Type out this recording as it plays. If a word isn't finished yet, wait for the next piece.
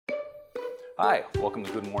Hi, welcome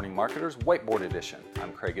to Good Morning Marketers Whiteboard Edition.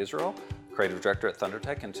 I'm Craig Israel, Creative Director at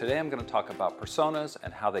ThunderTech, and today I'm going to talk about personas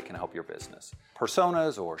and how they can help your business.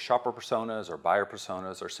 Personas or shopper personas or buyer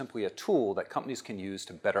personas are simply a tool that companies can use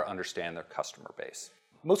to better understand their customer base.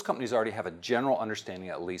 Most companies already have a general understanding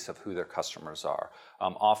at least of who their customers are,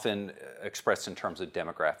 often expressed in terms of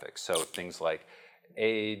demographics, so things like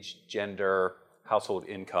age, gender, household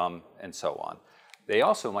income, and so on. They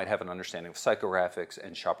also might have an understanding of psychographics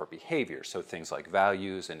and shopper behavior, so things like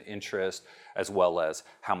values and interest, as well as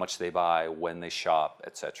how much they buy, when they shop,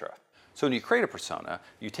 etc. So when you create a persona,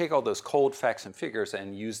 you take all those cold facts and figures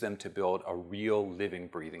and use them to build a real living,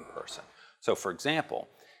 breathing person. So for example,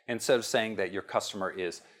 instead of saying that your customer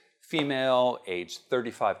is female, age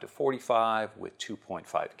 35 to 45, with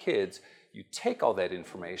 2.5 kids, you take all that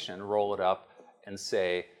information and roll it up and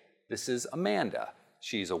say, this is Amanda.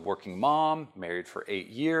 She's a working mom, married for 8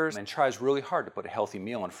 years, and tries really hard to put a healthy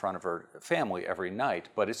meal in front of her family every night,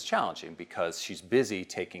 but it's challenging because she's busy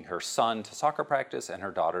taking her son to soccer practice and her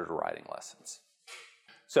daughter to riding lessons.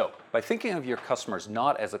 So, by thinking of your customers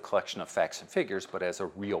not as a collection of facts and figures, but as a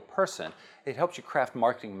real person, it helps you craft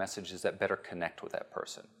marketing messages that better connect with that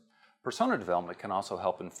person. Persona development can also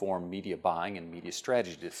help inform media buying and media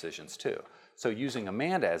strategy decisions too. So using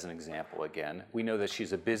Amanda as an example again, we know that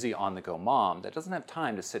she's a busy on-the-go mom that doesn't have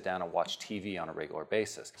time to sit down and watch TV on a regular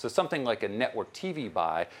basis. So something like a network TV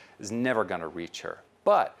buy is never going to reach her.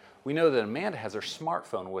 But we know that Amanda has her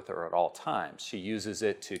smartphone with her at all times. She uses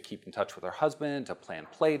it to keep in touch with her husband, to plan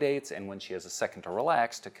play dates, and when she has a second to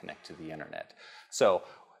relax, to connect to the internet. So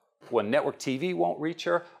when network TV won't reach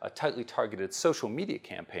her, a tightly targeted social media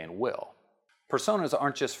campaign will. Personas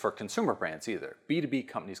aren't just for consumer brands either. B2B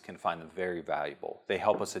companies can find them very valuable. They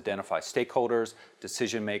help us identify stakeholders,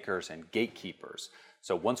 decision makers, and gatekeepers.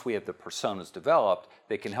 So once we have the personas developed,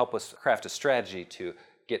 they can help us craft a strategy to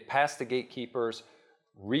get past the gatekeepers,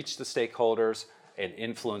 reach the stakeholders, and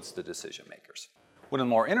influence the decision makers. One of the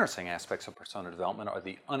more interesting aspects of persona development are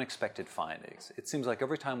the unexpected findings. It seems like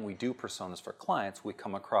every time we do personas for clients, we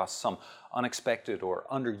come across some unexpected or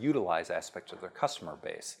underutilized aspect of their customer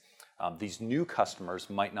base. These new customers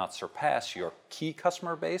might not surpass your key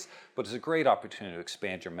customer base, but it's a great opportunity to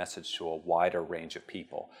expand your message to a wider range of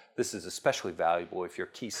people. This is especially valuable if your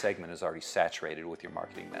key segment is already saturated with your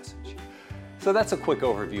marketing message. So that's a quick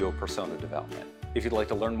overview of persona development. If you'd like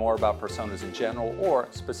to learn more about personas in general or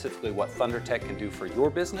specifically what ThunderTech can do for your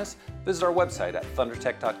business, visit our website at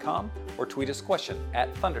thundertech.com or tweet us a question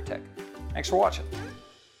at ThunderTech. Thanks for watching.